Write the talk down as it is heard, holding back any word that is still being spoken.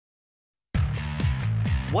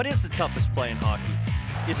What is the toughest play in hockey?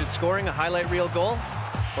 Is it scoring a highlight reel goal?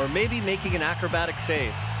 Or maybe making an acrobatic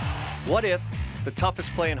save? What if the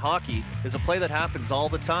toughest play in hockey is a play that happens all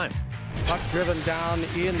the time? Puck driven down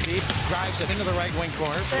in deep, drives it into the right wing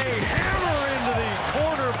corner. A hammer into the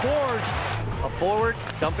corner boards. A forward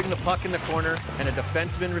dumping the puck in the corner and a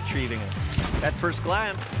defenseman retrieving it. At first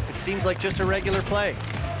glance, it seems like just a regular play.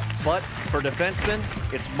 But for defensemen,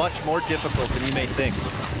 it's much more difficult than you may think.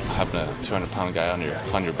 Having a 200-pound guy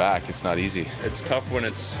on your back, it's not easy. It's tough when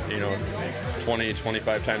it's 20,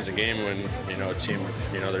 25 times a game when a team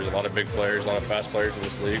there's a lot of big players, a lot of fast players in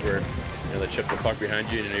this league where they chip the puck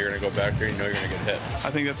behind you and you're going to go back there and you're going to get hit.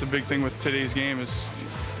 I think that's a big thing with today's game is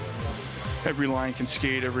every line can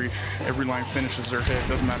skate, every line finishes their hit.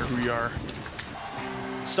 Doesn't matter who you are.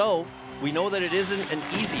 So we know that it isn't an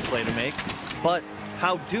easy play to make, but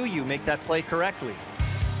how do you make that play correctly?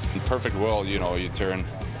 In perfect world, you turn,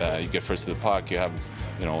 you get first to the puck,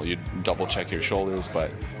 you double check your shoulders,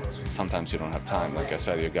 but sometimes you don't have time. Like I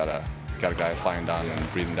said, you got a guy flying down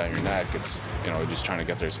and breathing down your neck. It's just trying to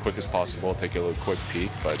get there as quick as possible, take a little quick peek,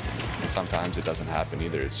 but sometimes it doesn't happen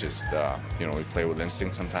either. It's just we play with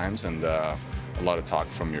instinct sometimes, and a lot of talk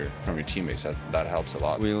from your teammates that helps a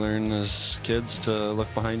lot. We learn as kids to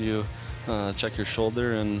look behind you, check your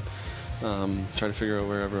shoulder, and try to figure out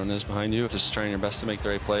where everyone is behind you. Just trying your best to make the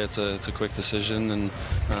right play. It's a quick decision, and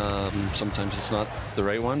sometimes it's not the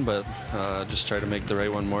right one, but just try to make the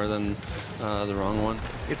right one more than the wrong one.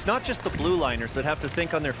 It's not just the blue liners that have to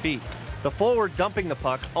think on their feet. The forward dumping the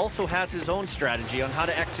puck also has his own strategy on how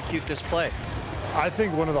to execute this play. I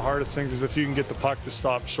think one of the hardest things is if you can get the puck to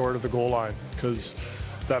stop short of the goal line, because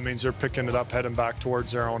that means they're picking it up, heading back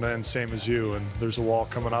towards their own end, same as you, and there's a wall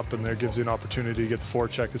coming up, and there gives you an opportunity to get the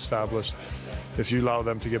forecheck established. If you allow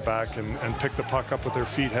them to get back and pick the puck up with their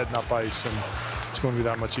feet heading up ice, and it's going to be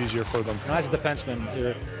that much easier for them. As a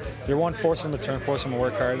defenseman, you're one, forcing him to turn, forcing him to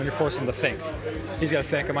work hard, and then you're forcing him to think. He's got to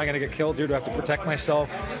think, am I going to get killed here? Do I have to protect myself?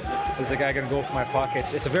 Is the guy going to go for my puck?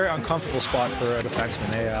 It's a very uncomfortable spot for a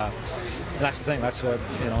defenseman. And that's the thing. That's what,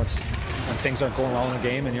 it's when things aren't going well in the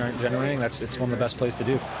game and you aren't generating, it's one of the best plays to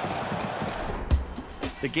do.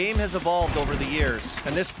 The game has evolved over the years,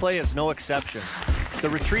 and this play is no exception. The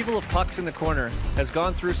retrieval of pucks in the corner has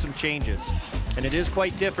gone through some changes, and it is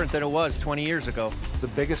quite different than it was 20 years ago. The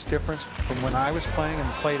biggest difference from when I was playing and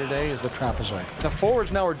play today is the trapezoid. The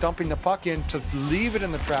forwards now are dumping the puck in to leave it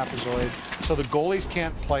in the trapezoid so the goalies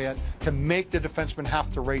can't play it, to make the defenseman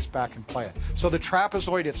have to race back and play it. So the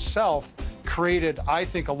trapezoid itself created, I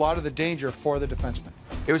think, a lot of the danger for the defenseman.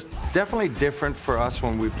 It was definitely different for us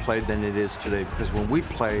when we played than it is today, because when we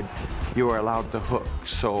played, you were allowed to hook.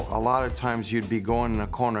 So a lot of times you'd be going in a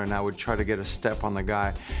corner and I would try to get a step on the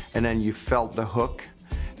guy, and then you felt the hook,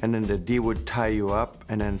 and then the D would tie you up,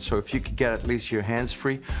 and then so if you could get at least your hands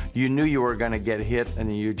free, you knew you were going to get hit,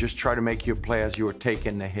 and you just try to make your play as you were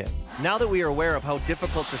taking the hit. Now that we are aware of how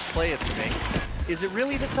difficult this play is to make, is it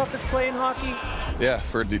really the toughest play in hockey? Yeah,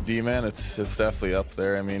 for the D-man, it's definitely up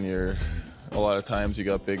there. I mean, a lot of times you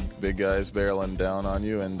got big guys barreling down on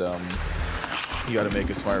you, and you got to make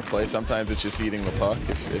a smart play. Sometimes it's just eating the puck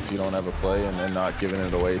if you don't have a play and then not giving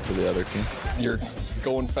it away to the other team. You're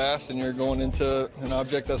going fast and you're going into an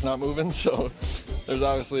object that's not moving, so there's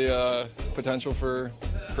obviously potential for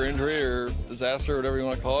injury or disaster, whatever you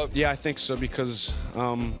want to call it. Yeah, I think so, because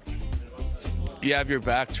you have your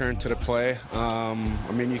back turned to the play.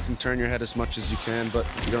 I mean, you can turn your head as much as you can, but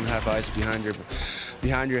you don't have eyes behind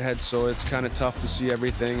your head, so it's kind of tough to see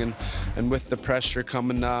everything. And with the pressure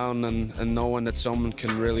coming down and knowing that someone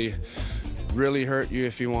can really hurt you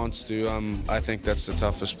if he wants to, I think that's the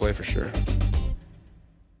toughest play for sure.